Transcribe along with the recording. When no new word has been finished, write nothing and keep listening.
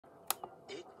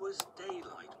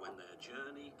and their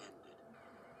journey ended.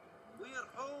 "We're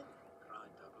home!"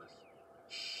 cried Douglas.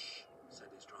 "Shh,"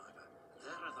 said his driver.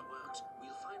 "There are the works.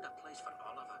 We'll find a place for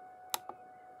Oliver."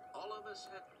 Oliver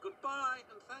said goodbye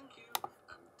and thank you,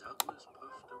 and Douglas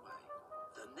puffed away.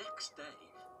 The next day,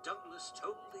 Douglas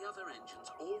told the other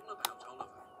engines all about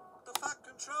Oliver. "The Fat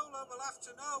Controller will have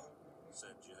to know,"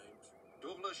 said James.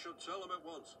 "Douglas should tell him at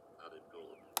once," added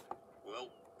Gordon.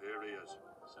 "Well, here he is,"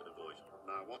 said a voice.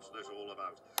 "Now, what's this all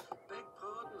about?" "Beg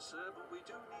pardon, sir, but we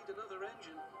do need another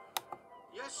engine."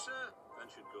 "Yes, sir,"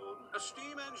 ventured Gordon. "A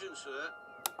steam engine, sir."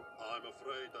 "I'm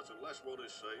afraid that unless one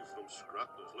is saved from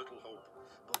scrap, there's little hope."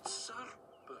 "But, sir,"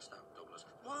 burst out Douglas,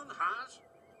 "one has."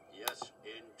 "Yes,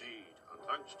 indeed. And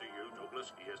thanks to you,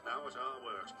 Douglas, he is now at our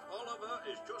works. Oliver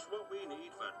is just what we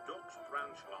need for Duck's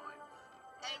branch line."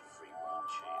 Everyone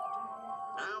cheered.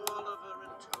 Now Oliver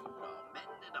and Toad are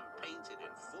mended and painted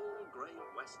in full grey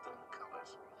Western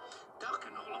colours. Duck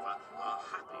and Oliver are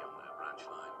happy on their branch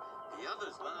line. The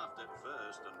others laughed at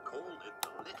first and called it the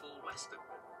Little Western.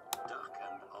 Duck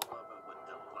and Oliver were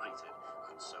delighted,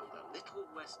 and so the Little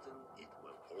Western it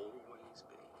will always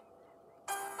be.